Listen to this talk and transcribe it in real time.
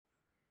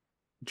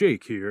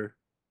Jake here.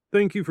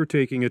 Thank you for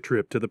taking a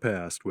trip to the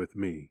past with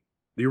me.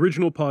 The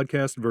original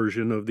podcast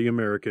version of The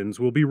Americans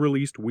will be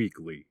released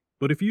weekly,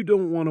 but if you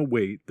don't want to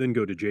wait, then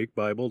go to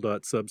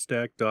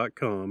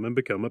jakebible.substack.com and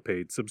become a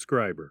paid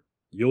subscriber.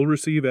 You'll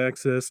receive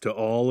access to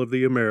all of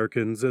The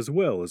Americans as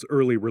well as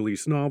early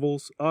release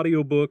novels,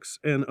 audiobooks,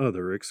 and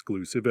other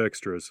exclusive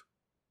extras.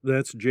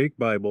 That's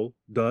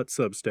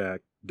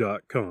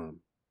jakebible.substack.com.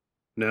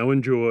 Now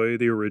enjoy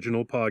the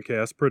original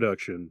podcast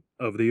production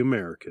of The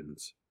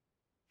Americans.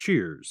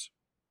 Cheers.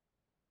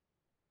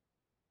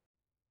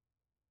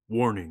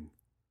 Warning.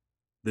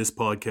 This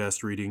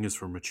podcast reading is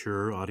for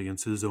mature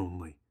audiences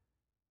only.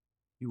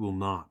 You will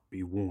not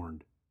be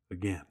warned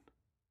again.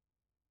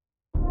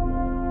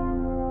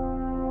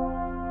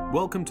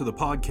 Welcome to the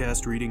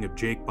podcast reading of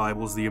Jake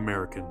Bible's The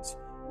Americans,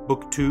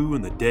 Book 2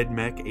 in the Dead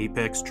Mech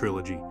Apex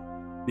Trilogy.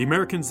 The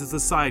Americans is a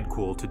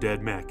sidequel to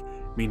Dead Mech,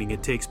 meaning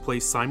it takes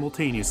place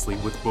simultaneously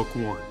with Book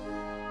 1.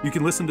 You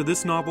can listen to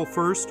this novel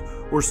first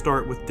or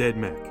start with Dead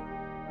Mech.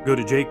 Go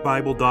to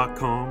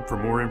jakebible.com for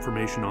more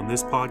information on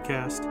this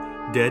podcast,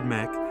 Dead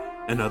Mech,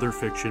 and other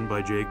fiction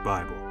by Jake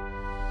Bible.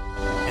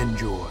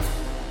 Enjoy.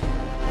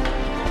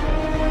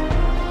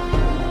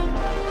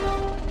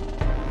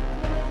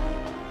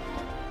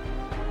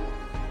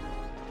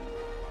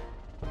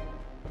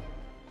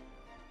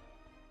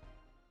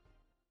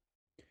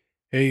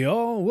 Hey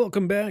y'all,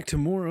 welcome back to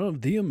more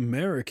of The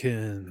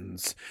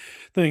Americans.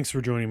 Thanks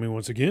for joining me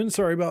once again.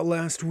 Sorry about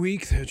last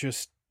week. They're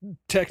just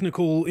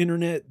technical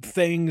internet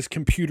things,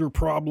 computer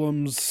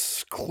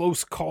problems,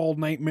 close call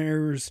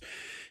nightmares.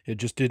 It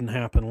just didn't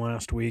happen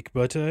last week,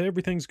 but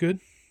everything's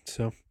good.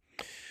 So,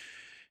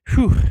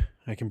 whew,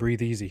 I can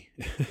breathe easy.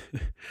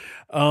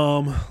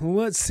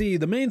 Let's see.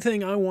 The main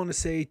thing I want to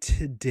say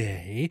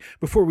today,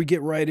 before we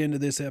get right into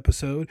this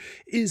episode,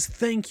 is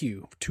thank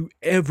you to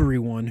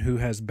everyone who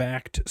has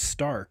backed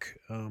Stark,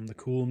 the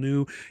cool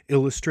new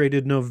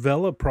illustrated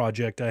novella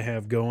project I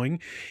have going.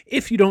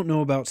 If you don't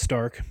know about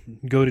Stark,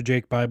 go to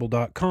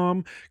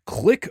jakebible.com,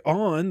 click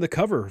on the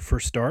cover for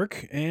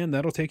Stark, and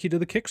that'll take you to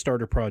the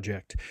Kickstarter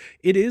project.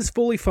 It is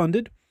fully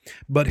funded.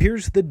 But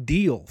here's the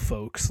deal,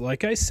 folks.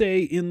 Like I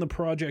say in the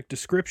project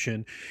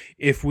description,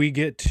 if we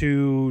get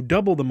to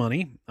double the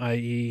money,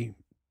 i.e.,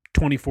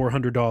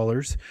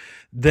 $2,400,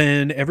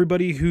 then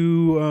everybody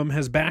who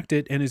has backed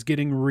it and is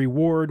getting a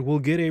reward will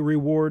get a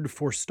reward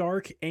for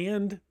Stark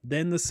and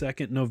then the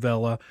second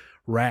novella,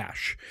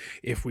 Rash.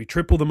 If we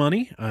triple the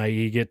money,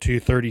 i.e. get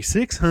to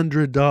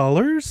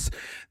 $3,600,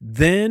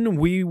 then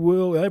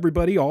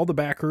everybody, all the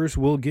backers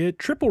will get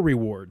triple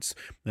rewards.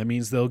 That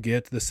means they'll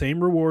get the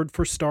same reward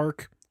for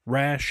Stark,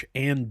 Rash,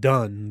 and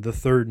Done, the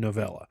third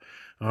novella.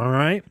 All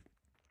right?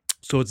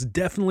 So it's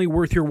definitely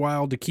worth your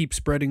while to keep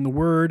spreading the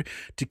word,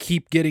 to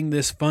keep getting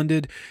this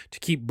funded, to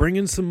keep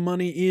bringing some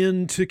money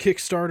into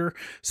Kickstarter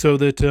so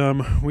that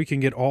we can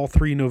get all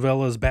three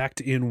novellas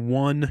backed in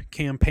one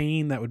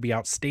campaign. That would be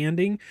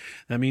outstanding.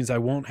 That means I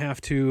won't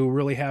have to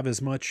really have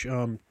as much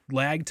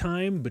lag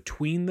time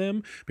between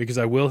them because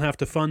I will have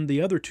to fund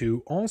the other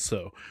two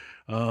also.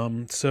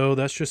 So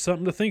that's just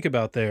something to think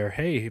about there.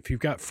 Hey, if you've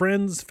got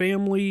friends,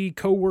 family,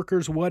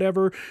 coworkers,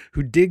 whatever,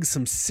 who dig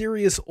some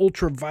serious,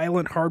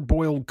 ultra-violent,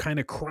 hard-boiled kind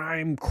of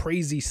crime,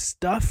 crazy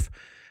stuff,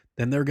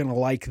 then they're going to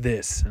like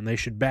this, and they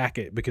should back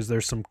it because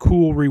there's some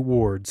cool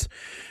rewards.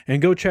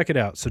 And go check it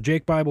out. So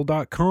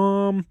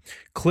jakebible.com,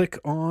 click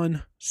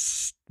on,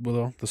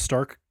 the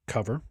Stark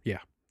cover. Yeah,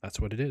 that's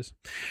what it is.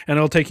 And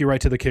it'll take you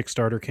right to the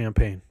Kickstarter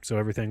campaign. So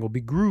everything will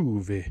be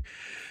groovy.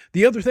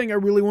 The other thing I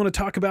really want to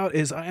talk about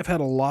is I have had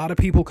a lot of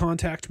people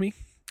contact me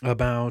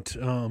about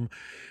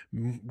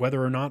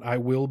whether or not I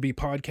will be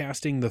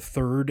podcasting the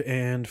third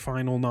and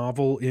final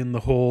novel in the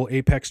whole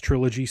Apex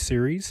Trilogy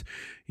series.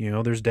 You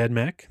know, there's Dead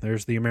Mech,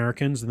 there's The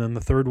Americans, and then the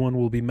third one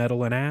will be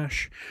Metal and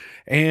Ash.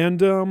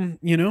 And,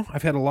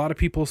 I've had a lot of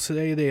people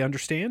say they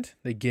understand,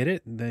 they get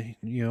it, they,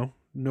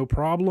 no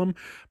problem,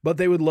 but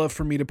they would love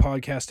for me to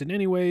podcast it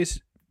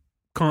anyways.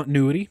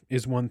 Continuity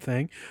is one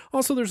thing.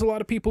 Also, there's a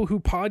lot of people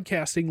who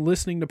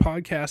listening to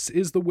podcasts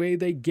is the way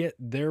they get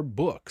their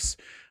books.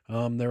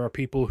 There are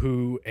people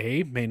who,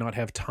 may not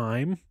have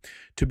time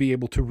to be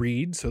able to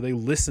read, so they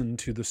listen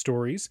to the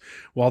stories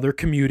while they're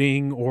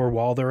commuting or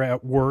while they're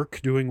at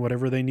work doing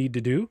whatever they need to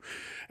do.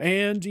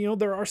 And,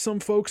 there are some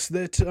folks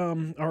that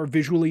are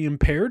visually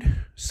impaired,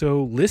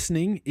 so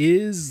listening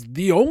is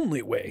the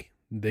only way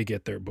they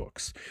get their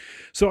books.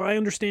 So I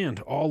understand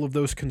all of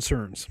those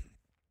concerns.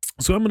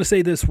 So I'm going to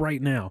say this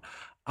right now.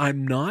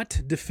 I'm not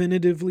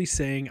definitively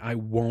saying I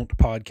won't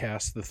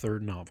podcast the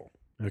third novel,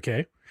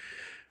 okay?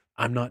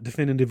 I'm not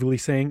definitively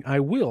saying I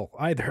will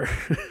either.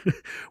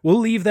 We'll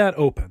leave that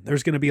open.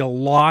 There's going to be a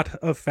lot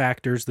of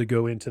factors that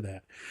go into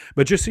that.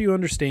 But just so you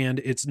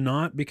understand, it's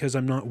not because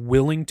I'm not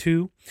willing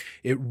to.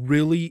 It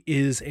really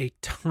is a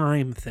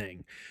time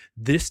thing.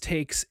 This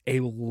takes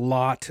a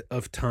lot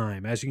of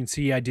time. As you can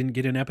see, I didn't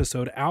get an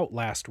episode out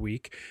last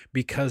week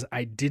because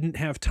I didn't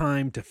have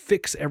time to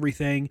fix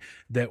everything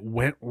that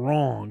went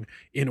wrong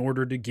in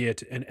order to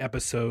get an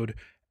episode,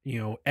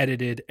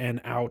 edited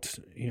and out,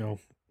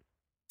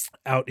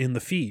 out in the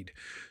feed.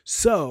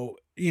 So,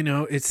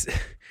 it's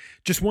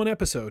just one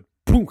episode,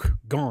 poof,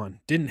 gone,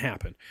 didn't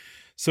happen.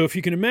 So if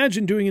you can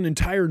imagine doing an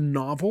entire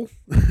novel,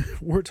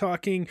 we're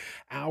talking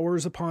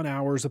hours upon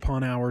hours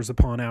upon hours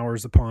upon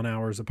hours upon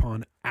hours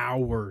upon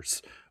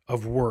hours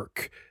of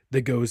work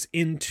that goes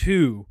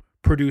into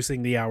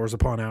producing the hours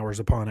upon hours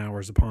upon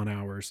hours upon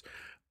hours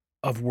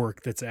of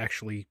work that's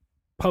actually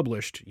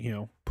published,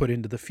 put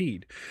into the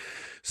feed.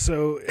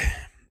 So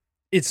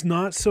it's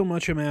not so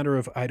much a matter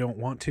of I don't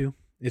want to.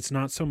 It's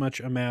not so much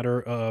a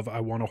matter of I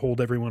want to hold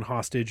everyone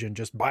hostage and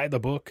just buy the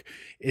book.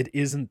 It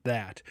isn't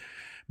that.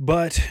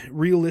 But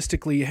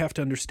realistically, you have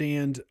to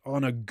understand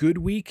on a good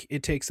week,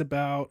 it takes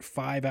about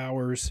 5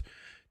 hours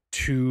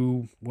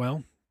to,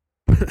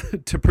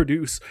 to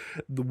produce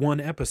the one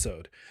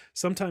episode.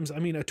 Sometimes, a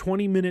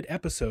 20-minute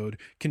episode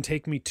can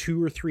take me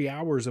 2 or 3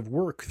 hours of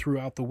work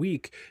throughout the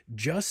week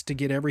just to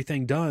get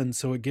everything done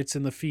so it gets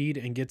in the feed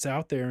and gets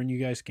out there and you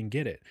guys can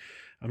get it.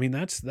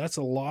 That's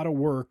a lot of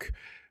work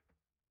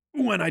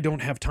when I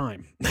don't have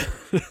time.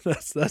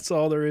 That's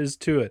all there is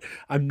to it.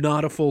 I'm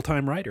not a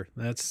full-time writer.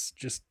 That's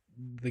just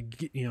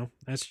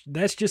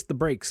that's just the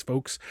breaks,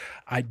 folks.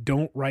 I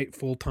don't write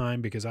full time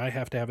because I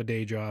have to have a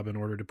day job in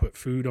order to put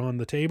food on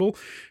the table,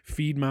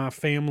 feed my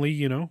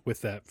family,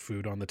 with that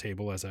food on the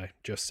table, as I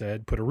just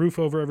said, put a roof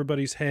over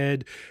everybody's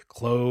head,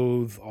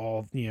 clothe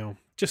all,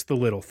 just the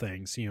little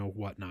things,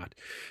 whatnot.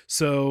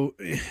 So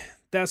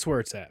that's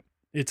where it's at.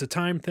 It's a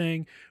time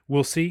thing.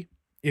 We'll see.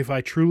 If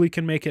I truly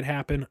can make it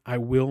happen, I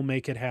will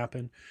make it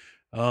happen.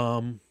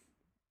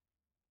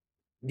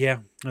 Yeah,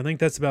 I think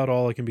that's about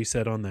all that can be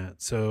said on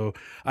that. So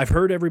I've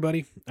heard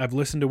everybody. I've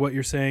listened to what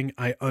you're saying.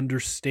 I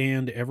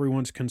understand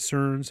everyone's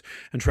concerns.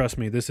 And trust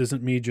me, this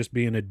isn't me just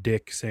being a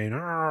dick saying,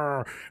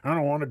 I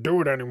don't want to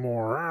do it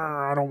anymore.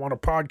 I don't want to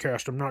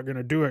podcast. I'm not going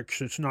to do it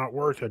because it's not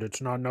worth it.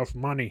 It's not enough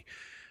money.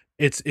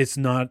 It's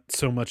not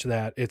so much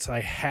that. It's I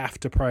have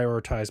to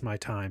prioritize my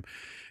time.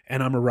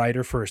 And I'm a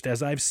writer first.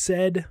 As I've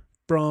said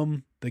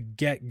from the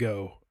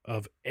get-go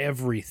of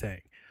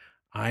everything,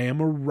 I am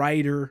a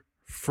writer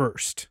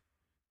first,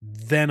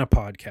 then a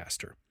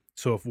podcaster.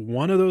 So if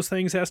one of those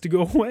things has to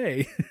go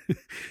away,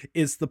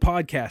 it's the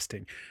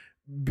podcasting.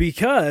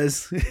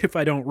 Because if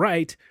I don't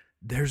write,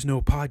 there's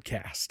no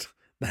podcast.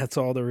 That's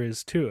all there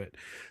is to it.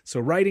 So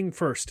writing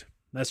first,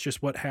 that's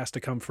just what has to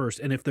come first.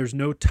 And if there's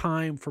no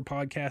time for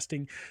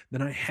podcasting,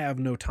 then I have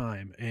no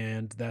time.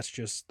 And that's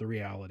just the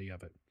reality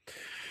of it.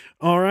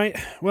 All right.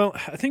 Well,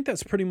 I think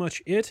that's pretty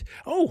much it.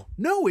 Oh,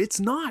 no,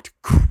 it's not.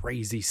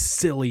 Crazy,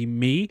 silly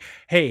me.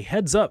 Hey,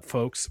 heads up,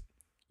 folks.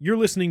 You're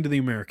listening to The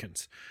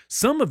Americans.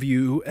 Some of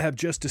you have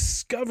just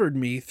discovered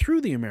me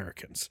through The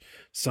Americans.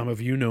 Some of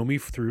you know me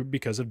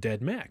because of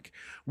Dead Mech.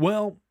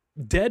 Well,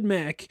 Dead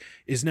Mech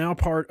is now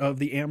part of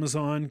the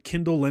Amazon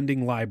Kindle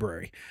Lending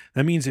Library.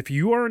 That means if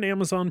you are an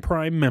Amazon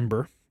Prime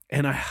member,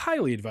 and I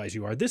highly advise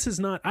you are, this is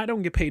not, I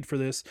don't get paid for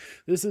this.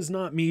 This is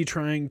not me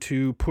trying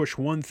to push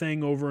one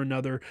thing over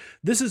another.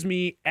 This is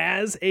me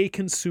as a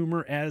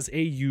consumer, as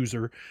a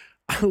user.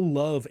 I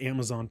love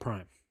Amazon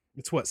Prime.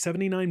 It's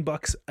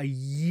 $79 a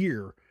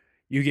year.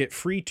 You get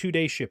free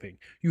 2-day shipping.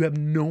 You have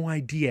no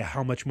idea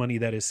how much money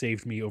that has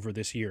saved me over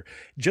this year.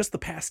 Just the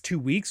past 2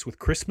 weeks with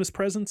Christmas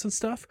presents and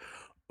stuff.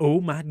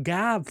 Oh my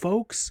God,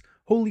 folks.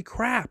 Holy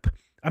crap.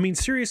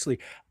 Seriously,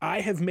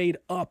 I have made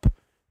up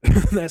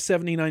that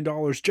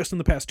 $79 just in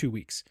the past 2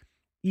 weeks.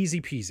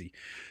 Easy peasy.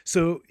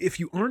 So if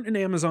you aren't an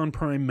Amazon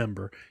Prime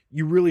member,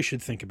 you really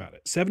should think about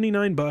it.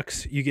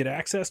 $79, you get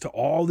access to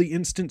all the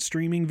instant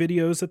streaming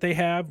videos that they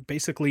have,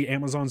 basically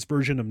Amazon's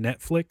version of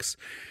Netflix.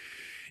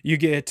 You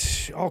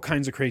get all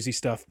kinds of crazy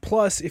stuff.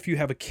 Plus, if you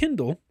have a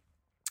Kindle,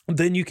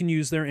 then you can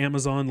use their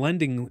Amazon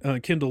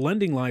Kindle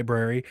lending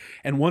library,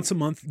 and once a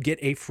month get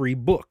a free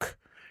book.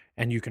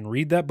 And you can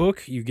read that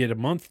book. You get a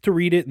month to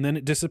read it, and then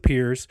it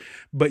disappears.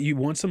 But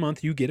once a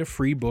month, you get a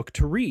free book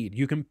to read.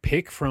 You can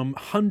pick from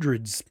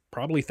hundreds,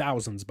 probably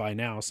thousands by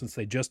now, since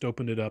they just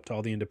opened it up to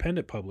all the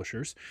independent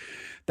publishers,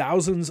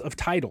 thousands of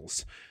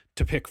titles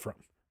to pick from.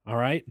 All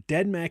right?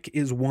 Dead Mech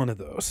is one of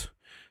those.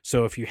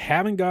 So if you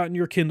haven't gotten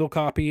your Kindle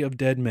copy of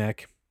Dead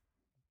Mech,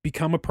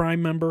 become a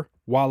Prime member.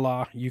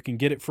 Voila. You can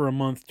get it for a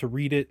month to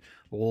read it,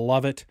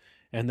 love it,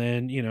 and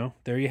then,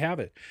 there you have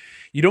it.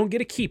 You don't get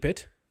to keep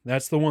it.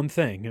 That's the one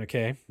thing,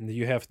 okay?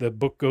 The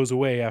book goes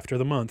away after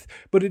the month,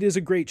 but it is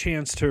a great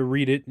chance to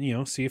read it,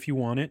 see if you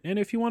want it. And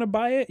if you want to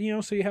buy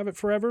it, so you have it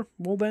forever,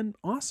 well then,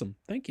 awesome.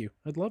 Thank you.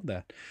 I'd love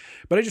that.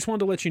 But I just wanted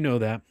to let you know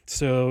that.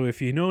 So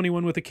if you know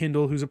anyone with a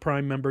Kindle who's a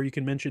Prime member, you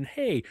can mention,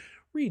 hey,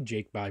 read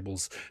Jake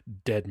Bible's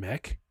Dead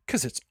Mech,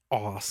 because it's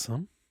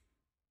awesome.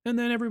 And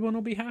then everyone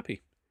will be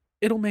happy.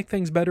 It'll make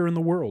things better in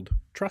the world.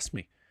 Trust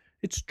me.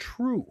 It's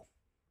true.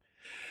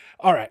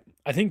 All right.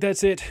 I think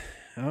that's it.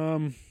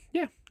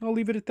 Yeah, I'll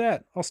leave it at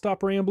that. I'll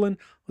stop rambling.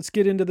 Let's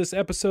get into this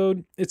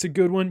episode. It's a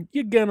good one.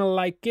 You're gonna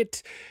like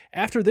it.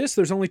 After this,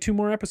 there's only 2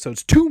 more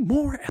episodes. 2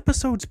 more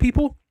episodes,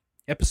 people.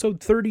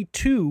 Episode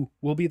 32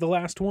 will be the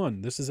last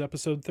one. This is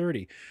episode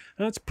 30.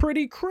 That's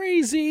pretty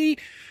crazy.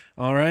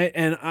 All right.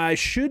 And I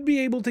should be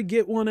able to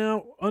get one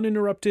out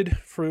uninterrupted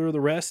for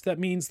the rest. That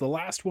means the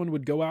last one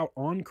would go out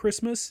on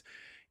Christmas.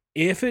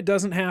 If it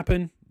doesn't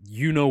happen,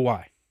 you know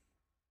why.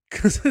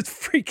 Because it's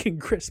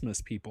freaking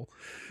Christmas, people.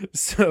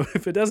 So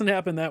if it doesn't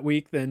happen that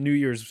week, then New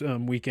Year's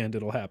weekend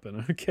it'll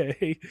happen,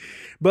 okay?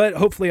 But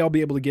hopefully I'll be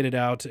able to get it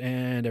out,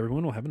 and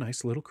everyone will have a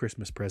nice little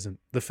Christmas present.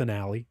 The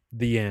finale,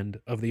 the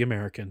end of The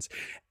Americans.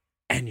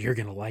 And you're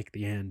going to like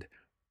the end.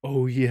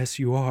 Oh, yes,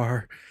 you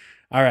are.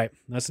 All right,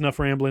 that's enough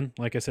rambling.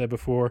 Like I said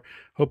before,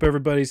 hope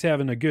everybody's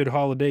having a good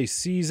holiday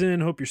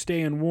season. Hope you're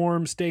staying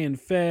warm, staying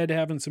fed,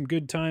 having some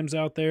good times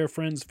out there,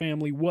 friends,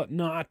 family,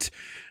 whatnot.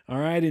 All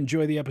right,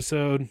 enjoy the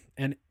episode,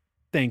 and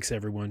thanks,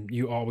 everyone.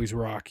 You always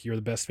rock. You're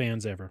the best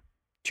fans ever.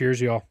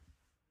 Cheers, y'all.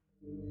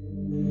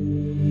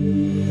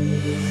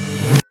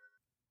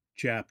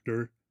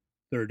 Chapter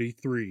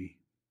 33.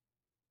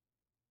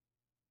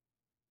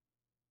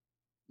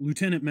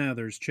 Lieutenant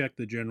Mathers checked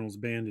the general's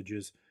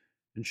bandages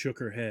and shook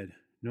her head,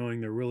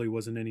 knowing there really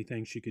wasn't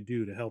anything she could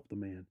do to help the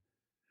man.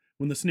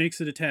 When the snakes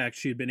had attacked,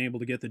 she had been able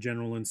to get the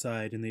general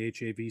inside and the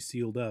HAV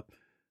sealed up,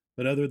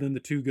 but other than the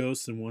 2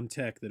 ghosts and 1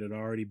 tech that had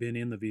already been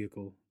in the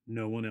vehicle,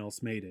 no one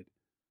else made it.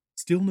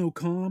 Still no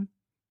comm?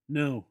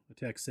 No, a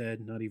tech said,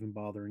 not even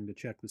bothering to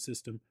check the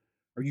system.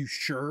 Are you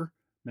sure?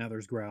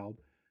 Mathers growled.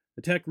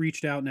 The tech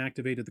reached out and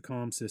activated the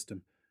comm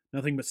system.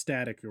 Nothing but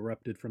static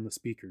erupted from the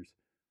speakers.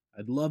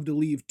 I'd love to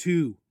leave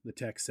too, the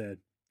tech said.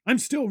 I'm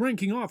still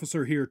ranking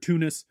officer here,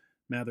 Tunis,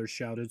 Mathers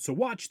shouted, so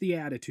watch the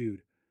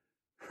attitude.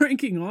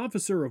 Ranking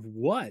officer of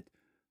what?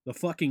 The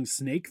fucking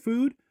snake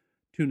food?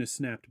 Tunis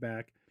snapped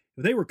back.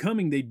 If they were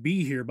coming, they'd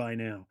be here by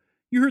now.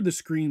 You heard the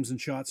screams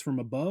and shots from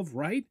above,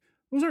 right?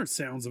 Those aren't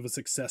sounds of a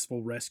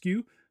successful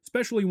rescue,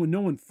 especially when no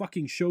one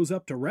fucking shows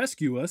up to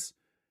rescue us.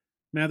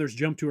 Mathers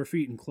jumped to her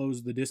feet and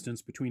closed the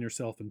distance between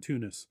herself and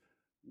Tunis.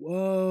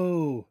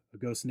 Whoa, a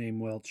ghost named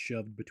Welch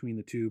shoved between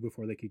the two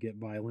before they could get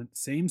violent.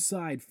 Same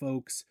side,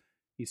 folks,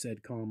 he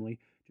said calmly.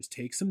 Just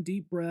take some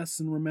deep breaths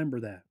and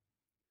remember that.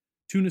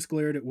 Tunis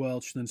glared at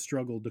Welch, then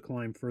struggled to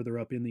climb further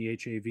up in the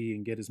HAV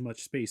and get as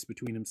much space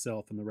between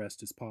himself and the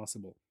rest as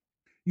possible.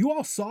 You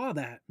all saw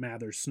that,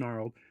 Mathers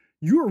snarled.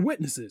 You are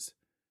witnesses.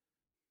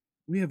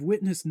 We have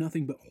witnessed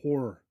nothing but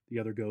horror, the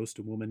other ghost,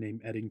 a woman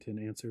named Eddington,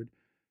 answered.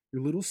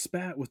 Your little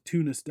spat with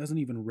Tunis doesn't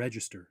even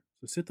register,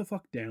 so sit the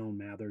fuck down,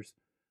 Mathers.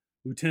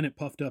 Lieutenant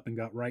puffed up and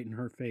got right in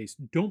her face.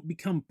 Don't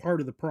become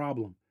part of the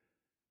problem.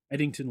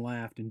 Eddington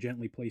laughed and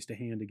gently placed a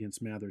hand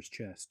against Mathers'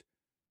 chest.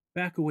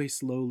 Back away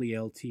slowly,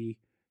 LT.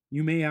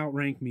 You may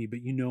outrank me,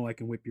 but you know I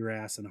can whip your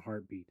ass in a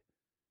heartbeat.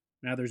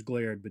 Mathers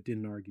glared but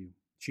didn't argue.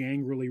 She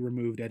angrily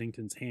removed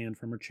Eddington's hand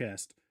from her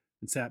chest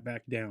and sat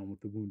back down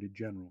with the wounded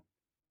general.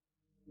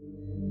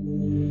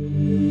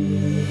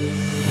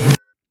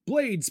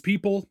 Blades,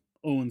 people,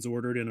 Owens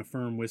ordered in a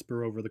firm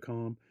whisper over the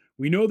comm.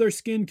 We know their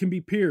skin can be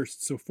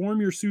pierced, so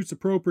form your suits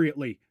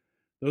appropriately.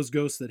 Those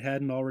ghosts that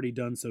hadn't already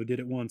done so did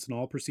at once, and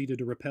all proceeded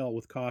to repel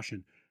with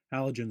caution,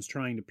 halogens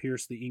trying to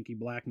pierce the inky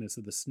blackness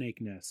of the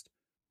snake nest.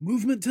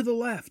 Movement to the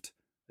left,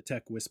 a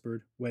tech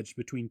whispered, wedged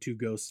between 2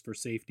 ghosts for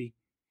safety.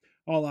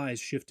 All eyes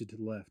shifted to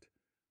the left.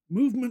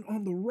 Movement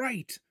on the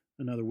right,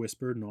 another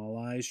whispered, and all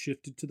eyes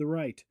shifted to the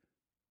right.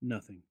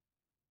 Nothing.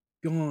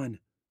 Gone,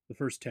 the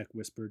first tech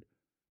whispered.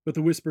 But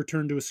the whisper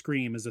turned to a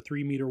scream as a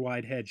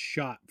 3-meter-wide head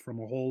shot from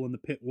a hole in the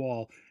pit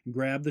wall and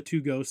grabbed the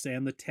 2 ghosts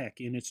and the tech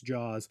in its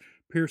jaws,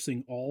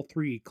 piercing all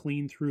 3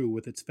 clean through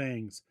with its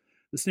fangs.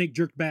 The snake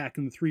jerked back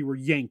and the 3 were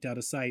yanked out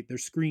of sight, their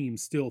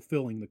screams still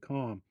filling the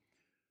comm.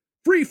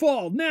 Free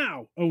fall,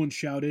 now! Owens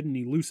shouted, and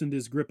he loosened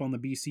his grip on the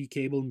BC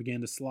cable and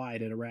began to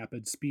slide at a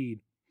rapid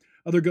speed.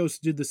 Other ghosts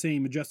did the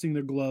same, adjusting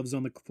their gloves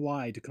on the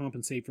fly to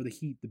compensate for the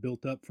heat that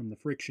built up from the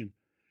friction.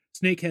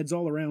 Snakeheads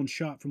all around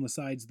shot from the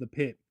sides of the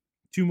pit.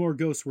 2 more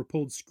ghosts were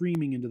pulled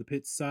screaming into the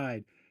pit's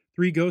side.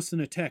 3 ghosts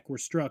and a tech were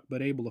struck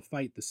but able to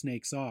fight the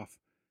snakes off.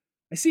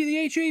 I see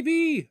the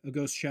HAV, a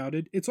ghost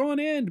shouted. It's on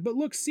end, but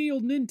looks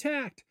sealed and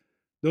intact.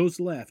 Those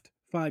left,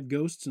 5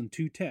 ghosts and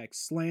 2 techs,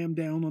 slammed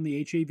down on the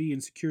HAV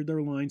and secured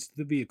their lines to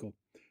the vehicle,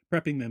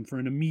 prepping them for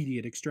an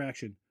immediate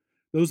extraction.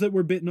 Those that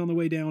were bitten on the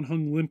way down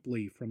hung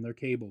limply from their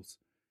cables.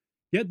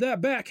 Get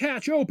that back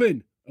hatch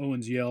open,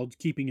 Owens yelled,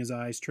 keeping his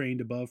eyes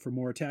trained above for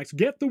more attacks.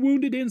 Get the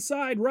wounded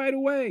inside right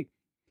away.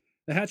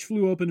 The hatch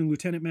flew open and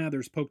Lieutenant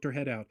Mathers poked her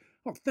head out.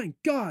 Oh, thank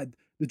God!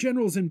 The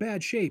general's in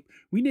bad shape.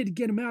 We need to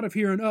get him out of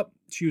here and up.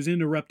 She was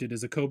interrupted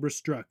as a cobra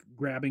struck,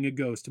 grabbing a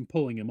ghost and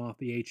pulling him off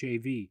the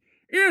HAV.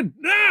 In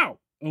now!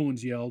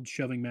 Owens yelled,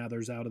 shoving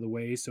Mathers out of the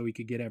way so he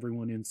could get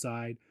everyone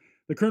inside.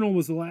 The colonel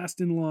was the last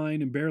in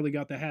line and barely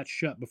got the hatch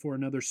shut before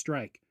another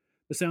strike.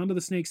 The sound of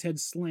the snake's head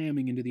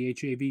slamming into the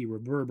HAV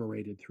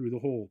reverberated through the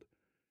hold.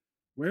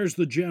 Where's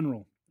the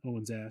general?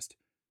 Owens asked.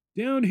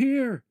 Down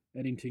here,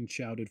 Eddington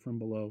shouted from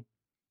below.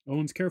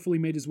 Owens carefully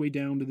made his way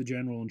down to the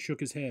general and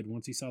shook his head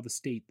once he saw the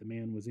state the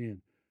man was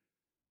in.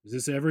 Is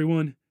this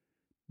everyone?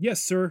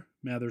 Yes, sir,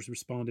 Mathers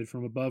responded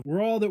from above.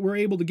 We're all that were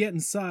able to get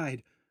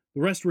inside.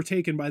 The rest were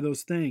taken by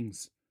those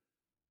things.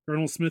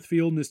 Colonel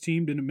Smithfield and his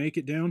team didn't make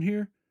it down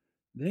here?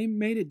 They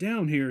made it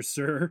down here,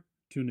 sir,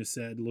 Tuna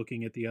said,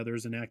 looking at the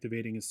others and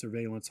activating his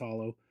surveillance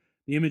holo.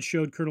 The image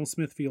showed Colonel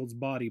Smithfield's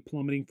body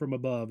plummeting from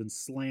above and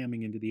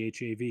slamming into the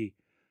HAV.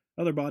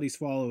 Other bodies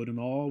followed, and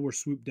all were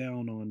swooped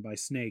down on by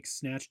snakes,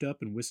 snatched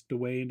up and whisked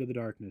away into the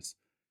darkness.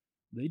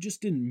 They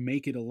just didn't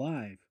make it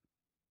alive.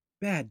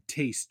 Bad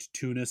taste,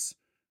 Tunis,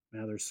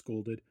 Mathers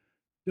scolded.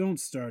 Don't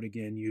start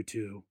again, you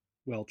two,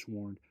 Welch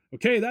warned.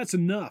 Okay, that's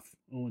enough,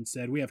 Owen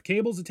said. We have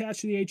cables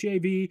attached to the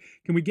HAV.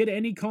 Can we get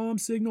any comm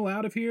signal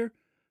out of here?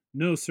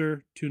 No,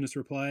 sir, Tunis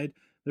replied.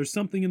 There's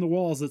something in the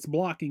walls that's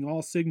blocking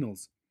all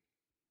signals.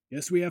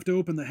 Guess we have to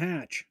open the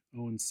hatch,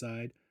 Owens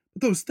sighed.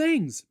 But those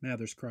things,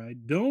 Mathers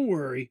cried. Don't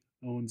worry,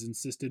 Owens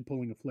insisted,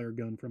 pulling a flare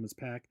gun from his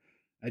pack.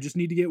 I just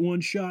need to get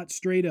one shot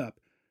straight up.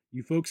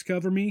 You folks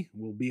cover me.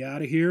 We'll be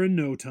out of here in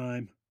no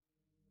time.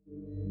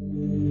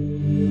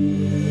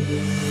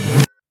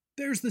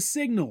 There's the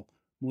signal,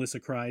 Melissa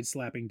cried,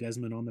 slapping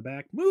Desmond on the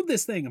back. Move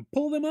this thing and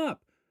pull them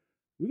up.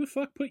 Who the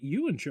fuck put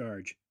you in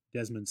charge?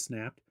 Desmond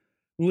snapped.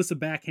 Melissa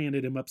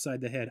backhanded him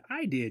upside the head.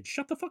 I did.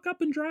 Shut the fuck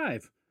up and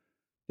drive.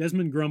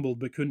 Desmond grumbled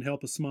but couldn't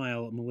help a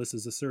smile at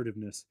Melissa's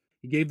assertiveness.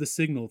 He gave the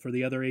signal for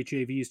the other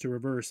HAVs to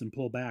reverse and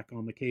pull back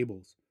on the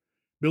cables.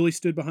 Billy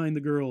stood behind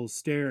the girls,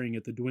 staring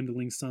at the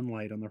dwindling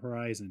sunlight on the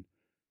horizon.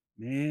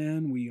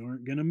 Man, we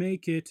aren't gonna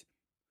make it.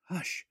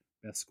 Hush,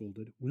 Beth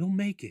scolded. We'll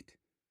make it.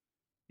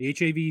 The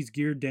HAVs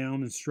geared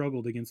down and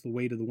struggled against the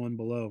weight of the one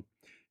below.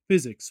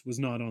 Physics was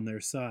not on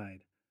their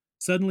side.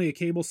 Suddenly, a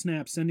cable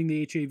snapped, sending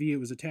the HAV it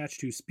was attached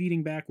to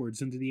speeding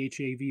backwards into the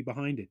HAV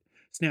behind it,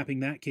 snapping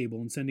that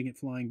cable and sending it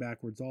flying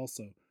backwards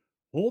also.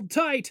 Hold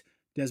tight,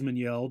 Desmond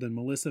yelled, and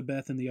Melissa,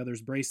 Beth, and the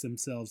others braced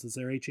themselves as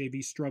their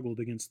HAV struggled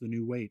against the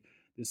new weight.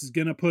 This is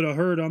going to put a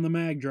hurt on the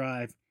mag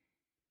drive.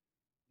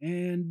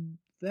 And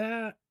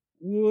that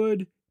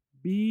would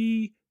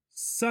be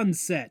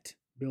sunset,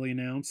 Billy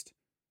announced.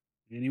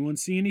 Anyone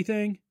see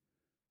anything?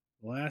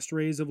 The last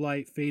rays of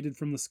light faded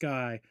from the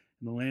sky,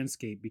 and the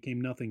landscape became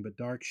nothing but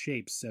dark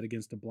shapes set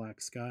against a black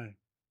sky.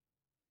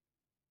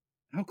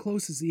 How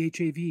close is the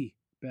HAV?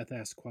 Beth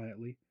asked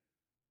quietly.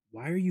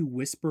 Why are you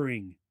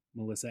whispering?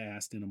 Melissa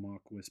asked in a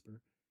mock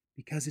whisper.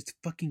 Because it's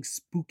fucking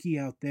spooky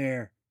out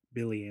there,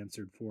 Billy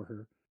answered for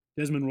her.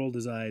 Desmond rolled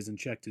his eyes and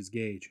checked his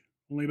gauge.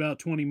 Only about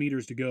 20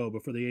 meters to go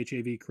before the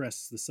HAV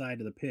crests the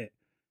side of the pit.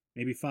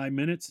 Maybe 5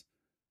 minutes?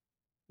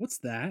 What's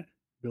that?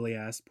 Billy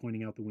asked,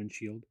 pointing out the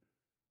windshield.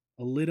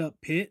 A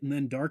lit-up pit and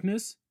then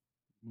darkness?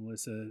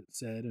 Melissa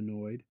said,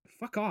 annoyed.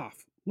 Fuck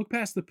off. Look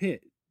past the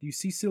pit. Do you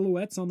see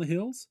silhouettes on the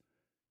hills?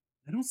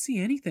 I don't see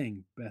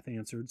anything, Beth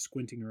answered,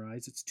 squinting her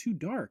eyes. It's too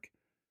dark.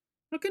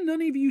 How can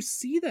none of you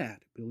see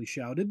that? Billy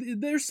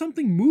shouted. There's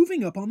something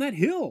moving up on that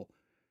hill.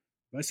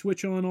 If I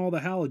switch on all the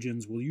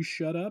halogens, will you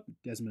shut up?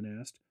 Desmond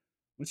asked.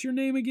 What's your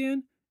name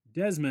again?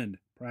 Desmond.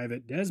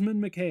 Private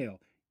Desmond McHale.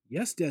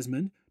 Yes,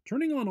 Desmond.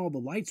 Turning on all the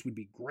lights would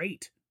be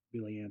great,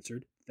 Billy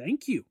answered.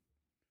 Thank you.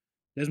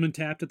 Desmond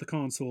tapped at the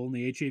console, and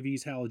the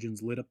HAV's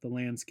halogens lit up the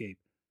landscape.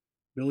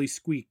 Billy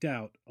squeaked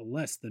out a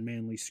less than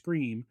manly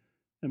scream,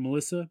 and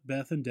Melissa,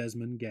 Beth, and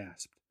Desmond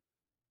gasped.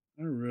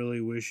 I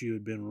really wish you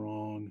had been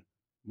wrong,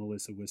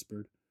 Melissa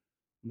whispered.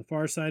 On the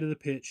far side of the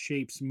pit,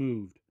 shapes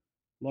moved.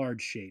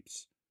 Large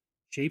shapes.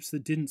 Shapes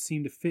that didn't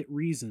seem to fit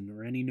reason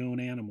or any known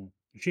animal.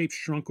 The shapes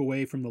shrunk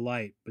away from the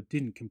light, but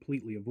didn't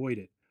completely avoid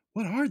it.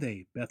 What are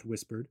they? Beth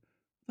whispered.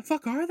 What the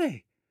fuck are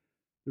they?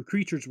 The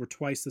creatures were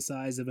twice the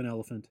size of an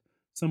elephant,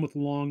 some with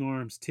long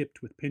arms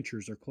tipped with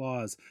pincers or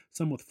claws,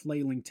 some with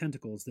flailing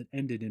tentacles that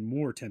ended in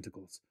more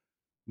tentacles.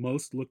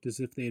 Most looked as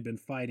if they had been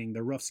fighting.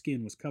 Their rough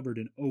skin was covered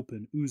in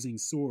open, oozing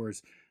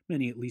sores,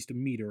 many at least a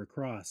meter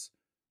across.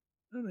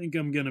 I think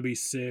I'm gonna be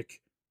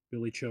sick,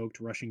 Billy choked,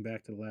 rushing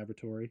back to the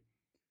laboratory.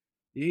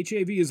 The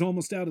HAV is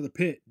almost out of the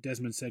pit,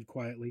 Desmond said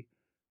quietly.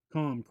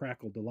 Comm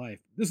crackled to life.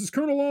 This is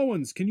Colonel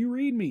Owens. Can you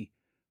read me?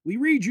 We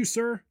read you,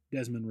 sir,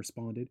 Desmond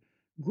responded.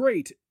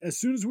 Great. As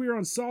soon as we are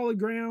on solid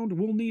ground,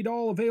 we'll need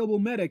all available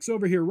medics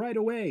over here right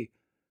away.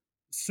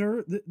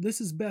 Sir,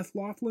 this is Beth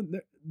Laughlin.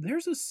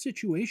 There's a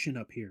situation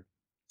up here.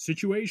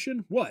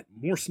 Situation? What?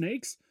 More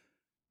snakes?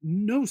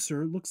 No,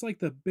 sir. Looks like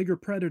the bigger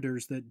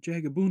predators that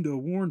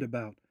Jagabundo warned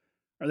about.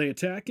 Are they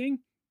attacking?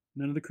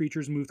 None of the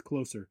creatures moved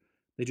closer.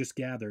 They just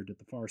gathered at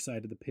the far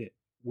side of the pit,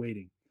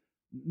 waiting.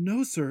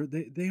 No, sir.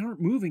 They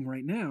aren't moving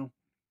right now.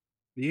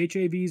 The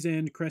HAV's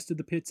end crested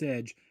the pit's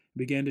edge and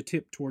began to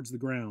tip towards the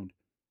ground.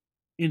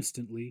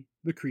 Instantly,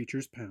 the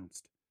creatures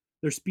pounced,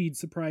 their speed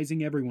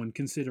surprising everyone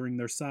considering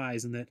their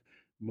size and that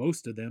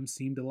most of them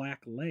seemed to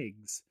lack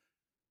legs.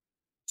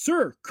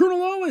 Sir,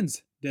 Colonel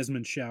Owens!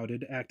 Desmond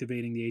shouted,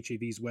 activating the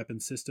HAV's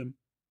weapon system.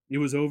 It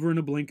was over in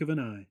a blink of an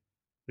eye.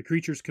 The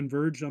creatures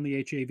converged on the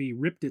HAV,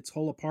 ripped its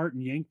hull apart,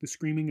 and yanked the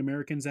screaming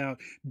Americans out,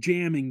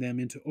 jamming them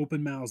into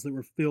open mouths that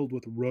were filled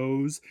with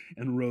rows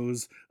and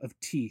rows of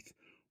teeth.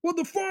 What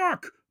the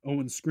fuck?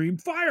 Owens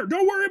screamed. Fire!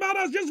 Don't worry about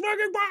us! Just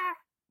fucking fire!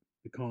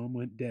 The comm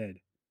went dead.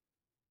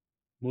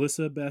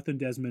 Melissa, Beth, and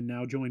Desmond,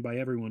 now joined by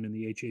everyone in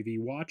the HAV,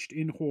 watched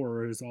in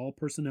horror as all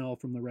personnel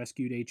from the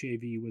rescued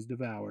HAV was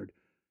devoured.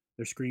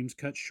 their screams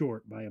cut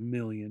short by a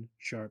million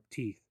sharp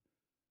teeth.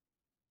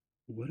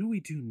 "What do we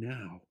do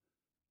now?"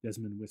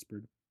 Desmond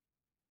whispered.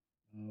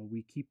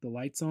 We keep the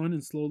lights on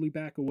and slowly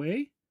back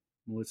away?"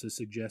 Melissa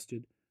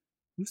suggested.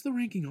 "Who's the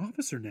ranking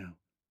officer now?"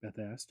 Beth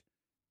asked.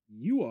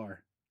 "You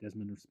are,"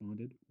 Desmond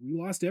responded. "We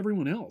lost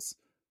everyone else.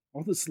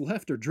 All that's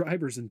left are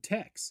drivers and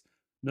techs.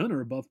 None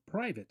are above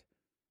private."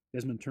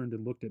 Desmond turned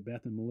and looked at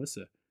Beth and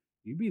Melissa.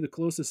 "You'd be the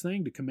closest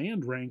thing to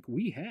command rank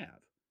we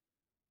have."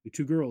 The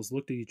two girls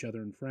looked at each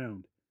other and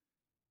frowned.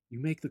 "You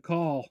make the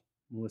call,"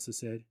 Melissa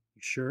said.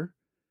 "You sure?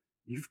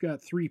 You've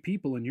got 3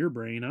 people in your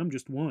brain. I'm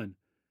just one."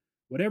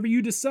 "Whatever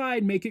you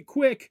decide, make it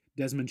quick,"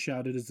 Desmond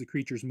shouted as the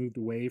creatures moved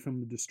away from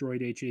the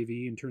destroyed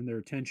HAV and turned their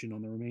attention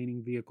on the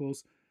remaining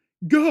vehicles.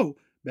 "Go!"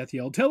 Beth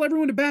yelled. "Tell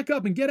everyone to back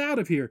up and get out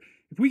of here.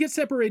 If we get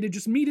separated,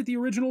 just meet at the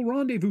original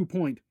rendezvous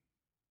point."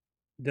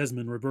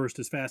 Desmond reversed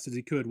as fast as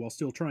he could while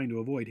still trying to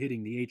avoid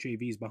hitting the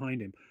HAVs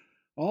behind him.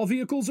 "All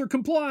vehicles are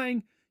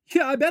complying."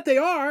 "Yeah, I bet they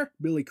are,"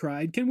 Billy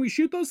cried. "Can we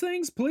shoot those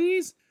things,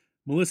 please?"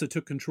 Melissa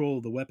took control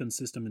of the weapons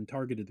system and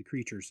targeted the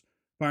creatures,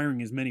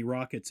 firing as many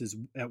rockets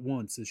at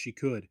once as she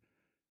could.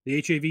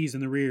 The HAVs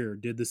in the rear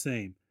did the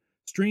same.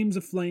 Streams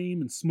of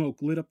flame and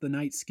smoke lit up the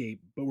nightscape,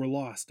 but were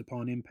lost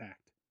upon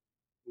impact.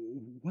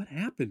 "What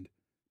happened?"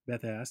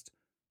 Beth asked.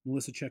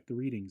 Melissa checked the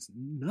readings.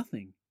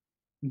 Nothing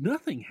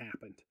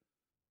happened.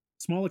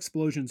 Small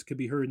explosions could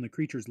be heard and the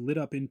creatures lit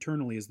up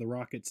internally as the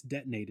rockets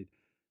detonated.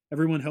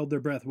 Everyone held their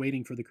breath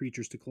waiting for the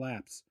creatures to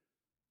collapse.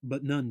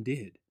 But none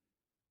did.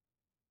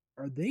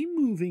 "Are they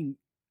moving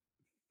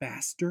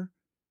faster?"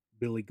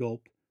 Billy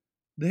gulped.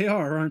 "They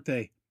are, aren't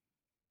they?"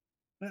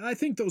 "I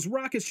think those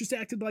rockets just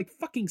acted like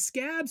fucking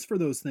scabs for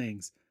those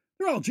things.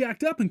 They're all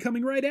jacked up and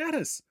coming right at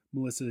us,"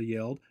 Melissa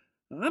yelled.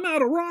 "I'm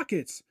out of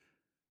rockets."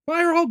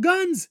 "Fire all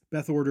guns,"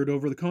 Beth ordered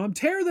over the comm.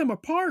 "Tear them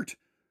apart."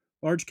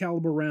 Large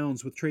caliber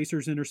rounds with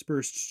tracers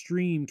interspersed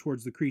streamed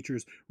towards the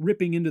creatures,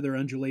 ripping into their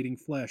undulating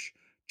flesh.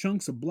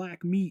 Chunks of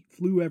black meat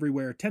flew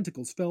everywhere,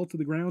 tentacles fell to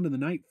the ground, and the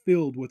night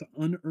filled with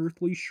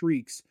unearthly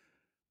shrieks.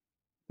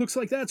 "Looks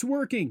like that's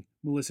working,"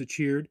 Melissa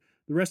cheered.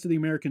 The rest of the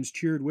Americans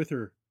cheered with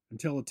her,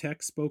 until a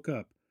tech spoke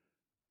up.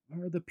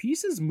 "Are the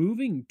pieces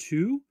moving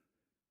too?"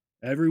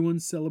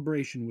 Everyone's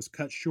celebration was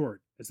cut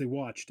short as they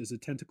watched as a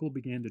tentacle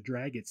began to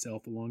drag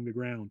itself along the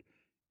ground,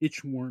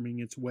 itch-worming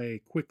its way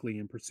quickly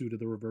in pursuit of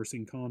the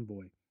reversing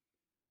convoy.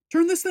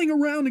 "Turn this thing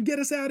around and get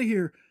us out of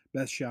here,"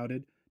 Beth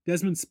shouted.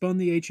 Desmond spun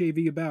the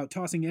HAV about,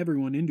 tossing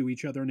everyone into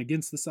each other and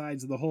against the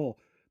sides of the hull.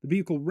 The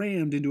vehicle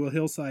rammed into a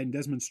hillside and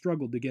Desmond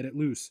struggled to get it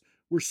loose.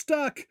 "We're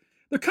stuck!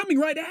 They're coming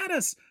right at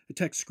us!" A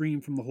tech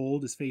screamed from the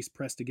hold, his face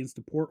pressed against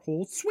a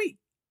porthole. "Sweet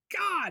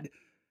God!"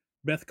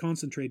 Beth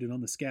concentrated on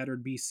the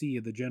scattered BC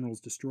of the general's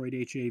destroyed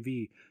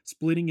HAV,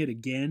 splitting it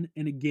again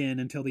and again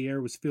until the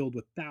air was filled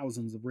with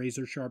thousands of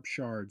razor-sharp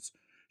shards.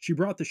 She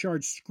brought the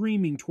shards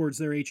screaming towards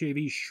their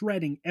HAV,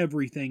 shredding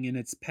everything in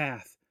its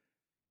path.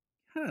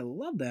 "God, I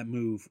love that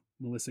move,"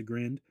 Melissa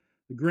grinned.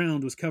 The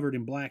ground was covered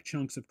in black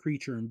chunks of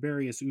creature and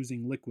various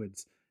oozing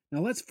liquids. "Now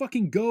let's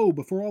fucking go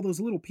before all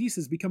those little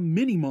pieces become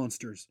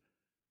mini-monsters."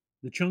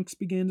 The chunks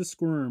began to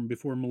squirm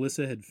before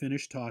Melissa had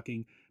finished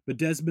talking, but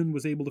Desmond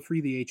was able to free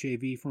the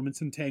HAV from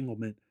its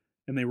entanglement,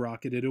 and they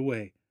rocketed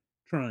away,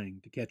 trying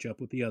to catch up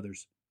with the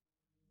others.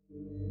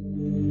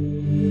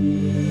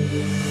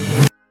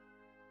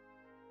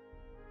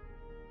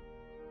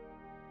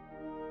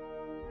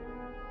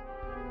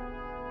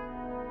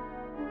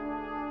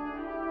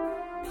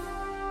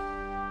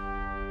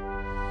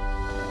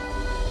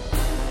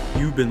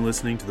 You've been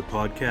listening to the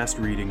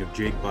podcast reading of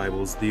Jake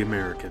Bible's The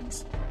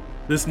Americans.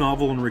 This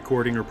novel and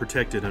recording are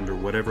protected under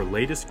whatever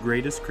latest,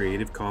 greatest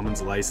Creative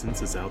Commons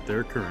license is out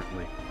there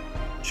currently.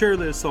 Share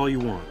this all you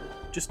want.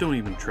 Just don't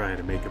even try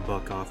to make a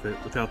buck off it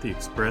without the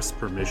express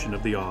permission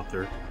of the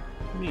author,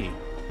 me.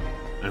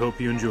 I hope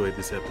you enjoyed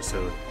this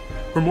episode.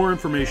 For more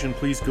information,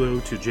 please go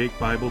to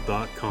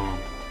jakebible.com.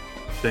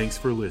 Thanks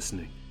for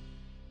listening.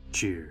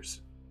 Cheers.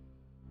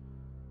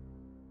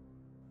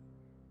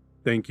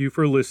 Thank you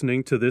for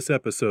listening to this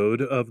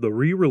episode of the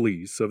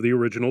re-release of the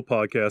original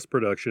podcast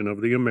production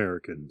of The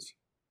Americans.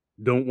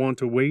 Don't want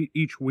to wait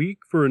each week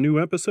for a new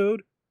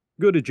episode?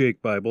 Go to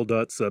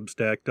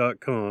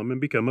jakebible.substack.com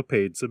and become a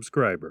paid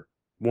subscriber.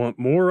 Want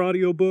more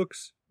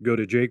audiobooks? Go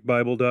to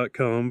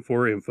jakebible.com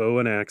for info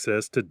and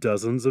access to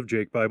dozens of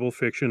Jake Bible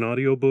fiction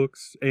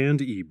audiobooks and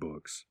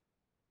ebooks.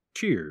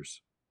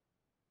 Cheers.